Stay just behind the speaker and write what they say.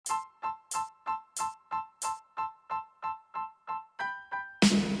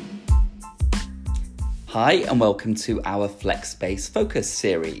Hi and welcome to our Flex Space Focus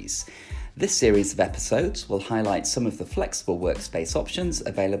series. This series of episodes will highlight some of the flexible workspace options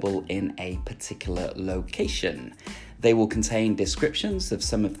available in a particular location. They will contain descriptions of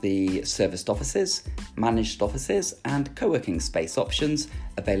some of the serviced offices, managed offices and co-working space options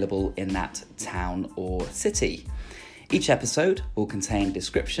available in that town or city. Each episode will contain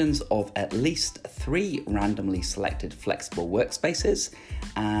descriptions of at least 3 randomly selected flexible workspaces,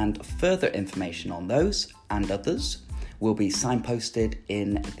 and further information on those and others will be signposted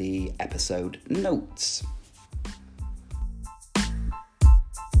in the episode notes.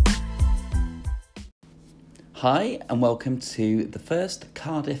 Hi and welcome to the first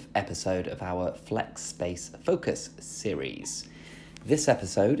Cardiff episode of our Flex Space Focus series. This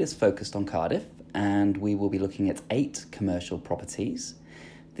episode is focused on Cardiff, and we will be looking at 8 commercial properties.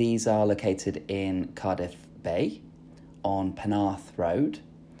 These are located in Cardiff Bay, on Penarth Road,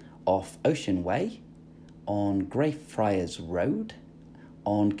 off Ocean Way, on Greyfriars Road,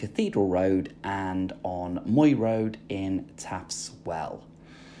 on Cathedral Road and on Moy Road in Taffs Well.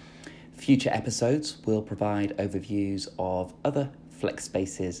 Future episodes will provide overviews of other flex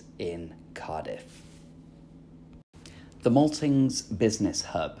spaces in Cardiff. The Maltings Business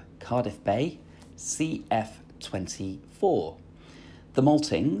Hub, Cardiff Bay, CF24. The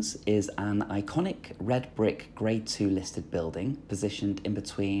Maltings is an iconic red brick Grade 2 listed building positioned in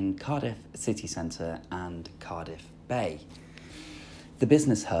between Cardiff City Centre and Cardiff Bay. The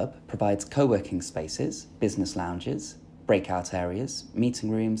Business Hub provides co-working spaces, business lounges, breakout areas,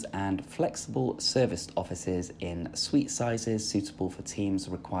 meeting rooms and flexible serviced offices in suite sizes suitable for teams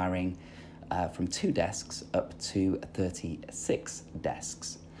requiring from 2 desks up to 36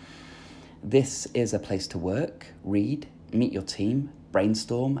 desks. This is a place to work, read, meet your team,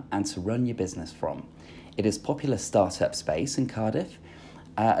 brainstorm and to run your business from. It is popular startup space in Cardiff,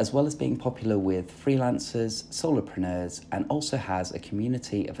 as well as being popular with freelancers, solopreneurs, and also has a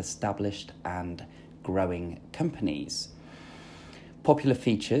community of established and growing companies. Popular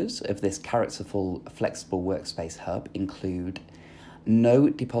features of this characterful flexible workspace hub include no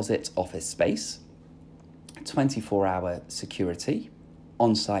deposit office space, 24-hour security,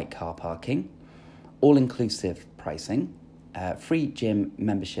 on-site car parking, all-inclusive pricing, free gym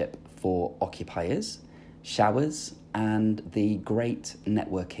membership for occupiers, showers, and the great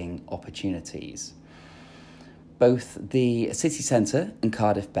networking opportunities. Both the city centre and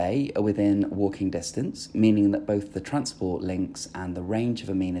Cardiff Bay are within walking distance, meaning that both the transport links and the range of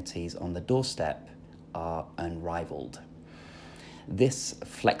amenities on the doorstep are unrivalled. This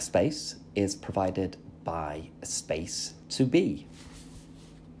flex space is provided by Space to Be.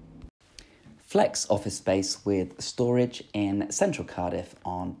 Flex office space with storage in central Cardiff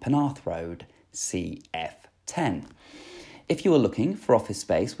on Penarth Road, CF10. If you are looking for office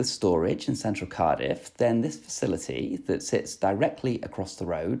space with storage in central Cardiff, then this facility that sits directly across the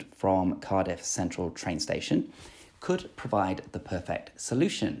road from Cardiff Central train station could provide the perfect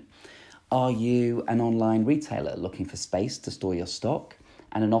solution. Are you an online retailer looking for space to store your stock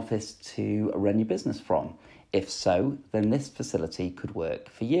and an office to run your business from? If so, then this facility could work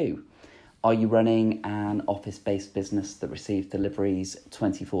for you. Are you running an office-based business that receives deliveries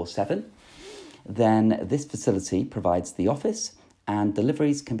 24/7? Then this facility provides the office and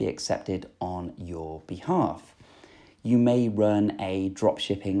deliveries can be accepted on your behalf. You may run a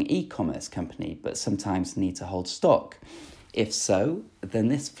dropshipping e-commerce company but sometimes need to hold stock. If so, then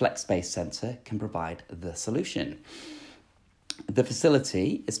this Flex Space Centre can provide the solution. The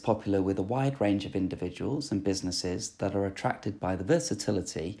facility is popular with a wide range of individuals and businesses that are attracted by the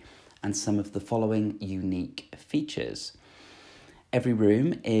versatility and some of the following unique features. Every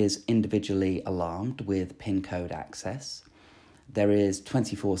room is individually alarmed with PIN code access. There is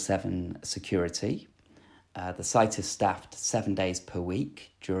 24/7 security. The site is staffed 7 days per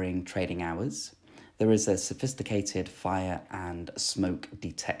week during trading hours. There is a sophisticated fire and smoke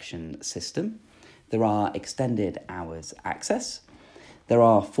detection system. There are extended hours access. There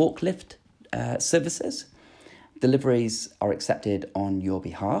are forklift services. Deliveries are accepted on your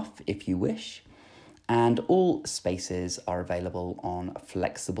behalf if you wish, and all spaces are available on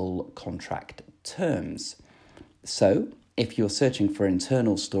flexible contract terms. So, if you're searching for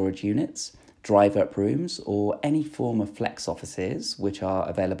internal storage units, drive-up rooms, or any form of flex offices which are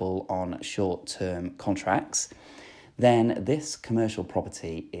available on short-term contracts, then this commercial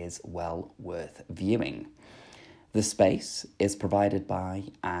property is well worth viewing. The space is provided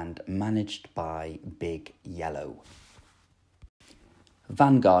by and managed by Big Yellow.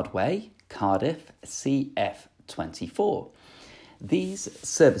 Vanguard Way, Cardiff, CF24. These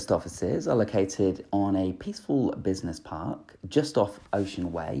serviced offices are located on a peaceful business park just off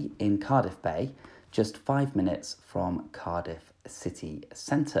Ocean Way in Cardiff Bay, just 5 minutes from Cardiff city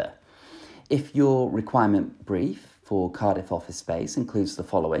centre. If your requirement brief for Cardiff office space includes the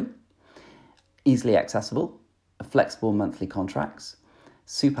following: easily accessible, flexible monthly contracts,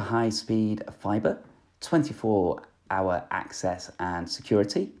 super high speed fibre, 24-hour access and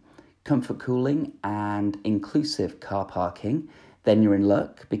security, comfort cooling and inclusive car parking, then you're in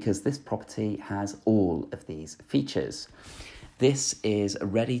luck because this property has all of these features. This is a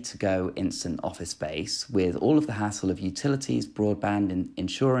ready-to-go instant office space with all of the hassle of utilities, broadband, and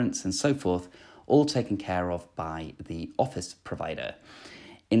insurance and so forth, all taken care of by the office provider.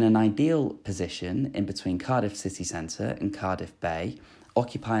 In an ideal position in between Cardiff city centre and Cardiff Bay,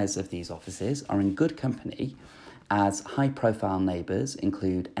 occupiers of these offices are in good company as high-profile neighbours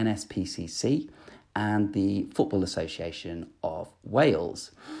include NSPCC and the Football Association of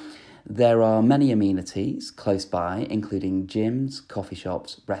Wales. There are many amenities close by, including gyms, coffee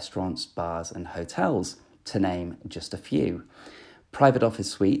shops, restaurants, bars and hotels, to name just a few. Private office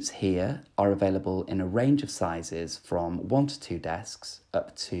suites here are available in a range of sizes from 1 to 2 desks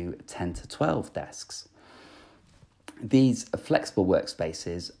up to 10 to 12 desks. These flexible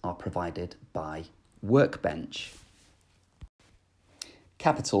workspaces are provided by Workbench.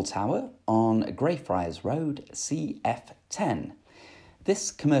 Capital Tower on Greyfriars Road, CF10.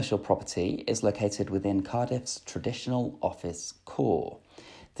 This commercial property is located within Cardiff's traditional office core.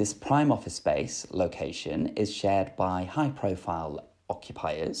 This prime office space location is shared by high-profile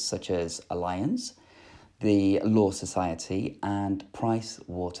occupiers such as Allianz, the Law Society and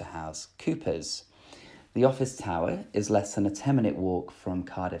PricewaterhouseCoopers. The office tower is less than a 10-minute walk from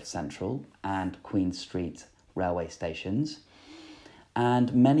Cardiff Central and Queen Street railway stations,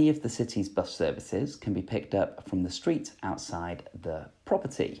 and many of the city's bus services can be picked up from the street outside the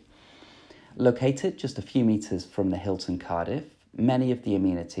property. Located just a few metres from the Hilton Cardiff, many of the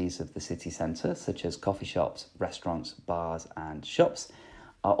amenities of the city centre, such as coffee shops, restaurants, bars and shops,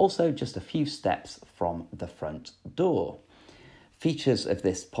 are also just a few steps from the front door. Features of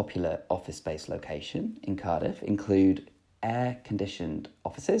this popular office space location in Cardiff include air-conditioned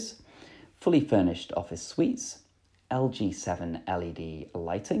offices, fully furnished office suites, LG7 LED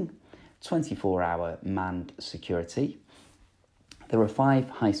lighting, 24-hour manned security. There are 5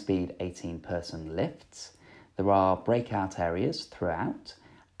 high-speed 18-person lifts. There are breakout areas throughout,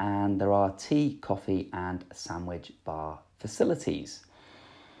 and there are tea, coffee and sandwich bar facilities.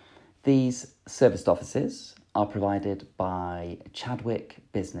 These serviced offices are provided by Chadwick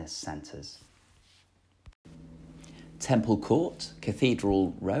Business Centres. Temple Court,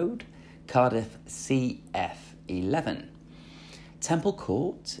 Cathedral Road, Cardiff CF11. Temple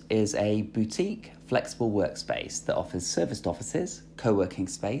Court is a boutique, flexible workspace that offers serviced offices, co-working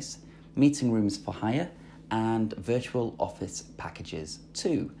space, meeting rooms for hire, and virtual office packages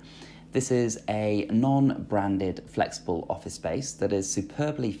too. This is a non-branded flexible office space that is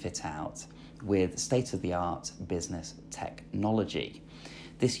superbly fit out with state-of-the-art business technology.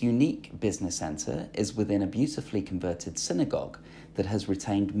 This unique business centre is within a beautifully converted synagogue that has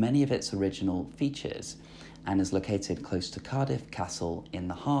retained many of its original features and is located close to Cardiff Castle in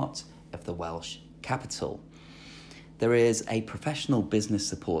the heart of the Welsh capital. There is a professional business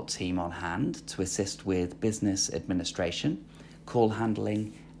support team on hand to assist with business administration, call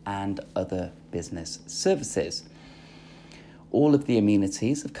handling and other business services. All of the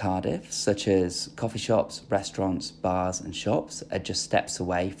amenities of Cardiff, such as coffee shops, restaurants, bars and shops, are just steps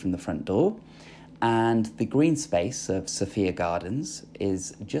away from the front door, and the green space of Sophia Gardens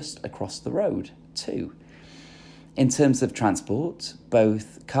is just across the road too. In terms of transport,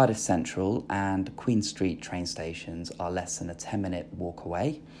 both Cardiff Central and Queen Street train stations are less than a 10-minute walk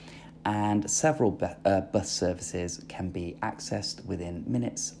away, and several bus services can be accessed within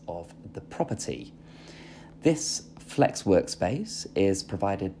minutes of the property. This flex workspace is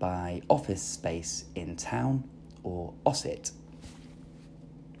provided by Office Space in Town or OSIT.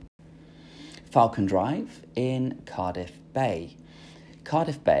 Falcon Drive in Cardiff Bay.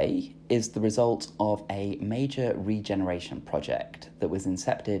 Cardiff Bay is the result of a major regeneration project that was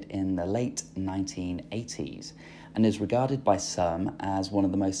incepted in the late 1980s and is regarded by some as one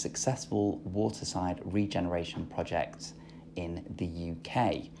of the most successful waterside regeneration projects in the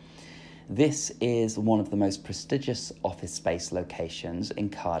UK. This is one of the most prestigious office space locations in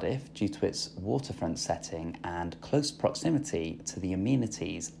Cardiff due to its waterfront setting and close proximity to the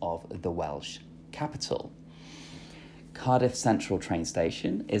amenities of the Welsh capital. Cardiff Central train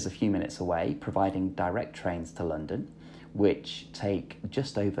station is a few minutes away, providing direct trains to London, which take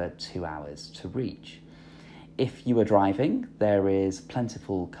just over 2 hours to reach. If you are driving, there is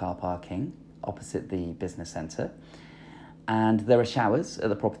plentiful car parking opposite the business centre, And there are showers at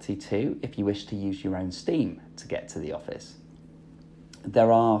the property too if you wish to use your own steam to get to the office.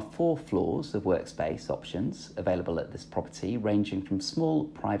 There are 4 floors of workspace options available at this property, ranging from small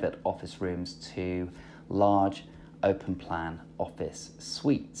private office rooms to large open plan office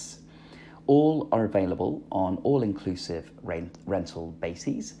suites. All are available on all-inclusive rental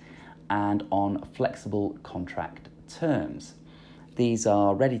bases and on flexible contract terms. These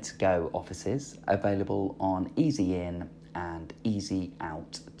are ready-to-go offices available on easy in and easy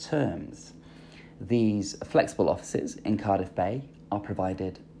out terms. These flexible offices in Cardiff Bay are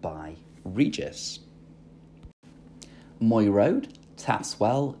provided by Regis. Moy Road,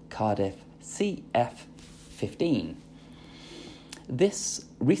 Tapswell, Cardiff, CF15. This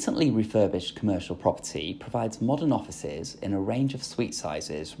recently refurbished commercial property provides modern offices in a range of suite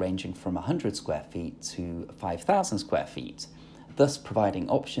sizes ranging from 100 square feet to 5,000 square feet, thus providing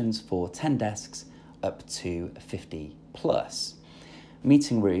options for 10 desks up to 50 plus.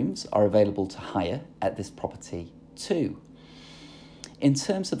 Meeting rooms are available to hire at this property too. In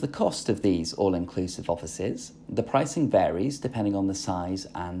terms of the cost of these all-inclusive offices, the pricing varies depending on the size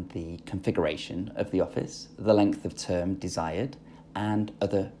and the configuration of the office, the length of term desired, and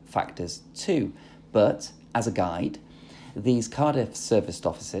other factors too. But as a guide, these Cardiff serviced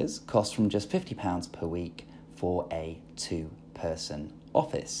offices cost from just £50 per week for a 2-person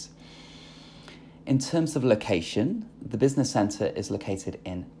office. In terms of location, the business centre is located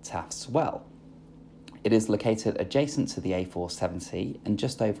in Tapswell. It is located adjacent to the A470 and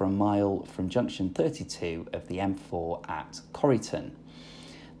just over a mile from junction 32 of the M4 at Corryton.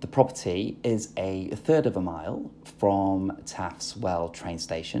 The property is a third of a mile from Tapswell train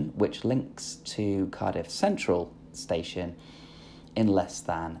station, which links to Cardiff Central station in less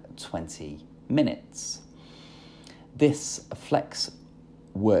than 20 minutes. This flex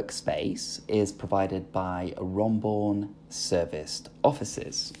workspace is provided by Romborn Serviced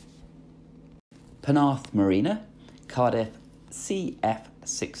Offices. Penarth Marina, Cardiff,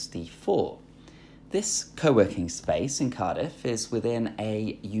 CF64. This co-working space in Cardiff is within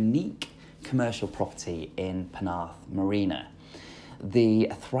a unique commercial property in Penarth Marina.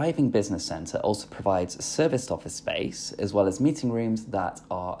 The thriving business centre also provides serviced office space as well as meeting rooms that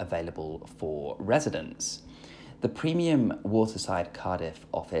are available for residents. The premium Waterside Cardiff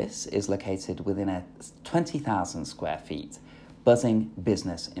office is located within a 20,000 square feet buzzing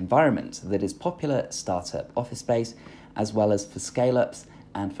business environment that is popular startup office space as well as for scale-ups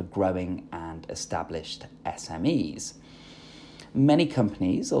and for growing and established SMEs. Many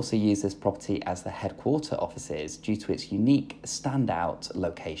companies also use this property as their headquarter offices due to its unique standout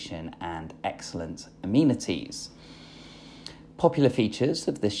location and excellent amenities. Popular features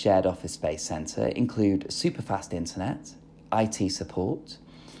of this shared office space centre include superfast internet, IT support,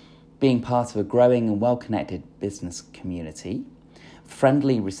 being part of a growing and well-connected business community,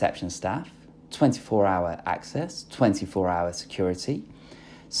 friendly reception staff, 24-hour access, 24-hour security,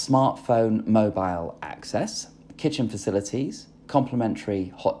 smartphone mobile access, kitchen facilities,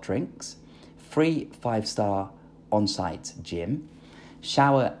 complimentary hot drinks, free 5-star on-site gym,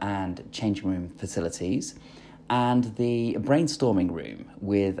 shower and changing room facilities, and the brainstorming room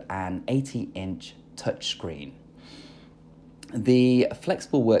with an 80-inch touchscreen. The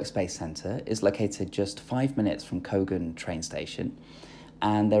Flexible Workspace Centre is located just 5 minutes from Cogan train station,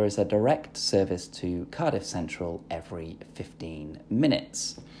 and there is a direct service to Cardiff Central every 15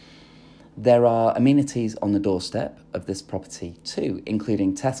 minutes. There are amenities on the doorstep of this property too,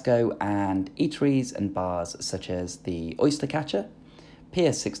 including Tesco and eateries and bars such as the Oyster Catcher,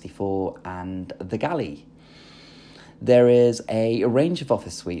 Pier 64 and the Galley. There is a range of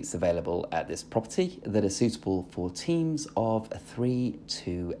office suites available at this property that are suitable for teams of 3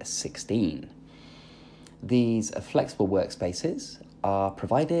 to 16. These flexible workspaces are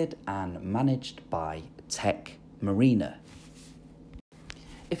provided and managed by Tech Marina.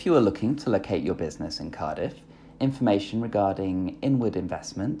 If you are looking to locate your business in Cardiff, information regarding inward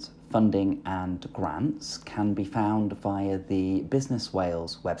investment, funding and grants can be found via the Business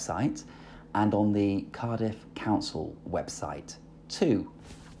Wales website and on the Cardiff Council website too.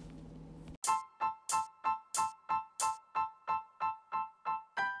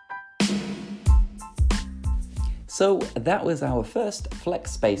 So that was our first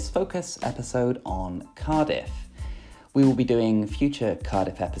Flex Space Focus episode on Cardiff. We will be doing future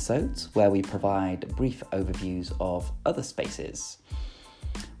Cardiff episodes where we provide brief overviews of other spaces.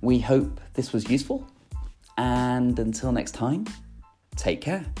 We hope this was useful, and until next time, take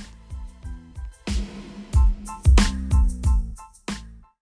care.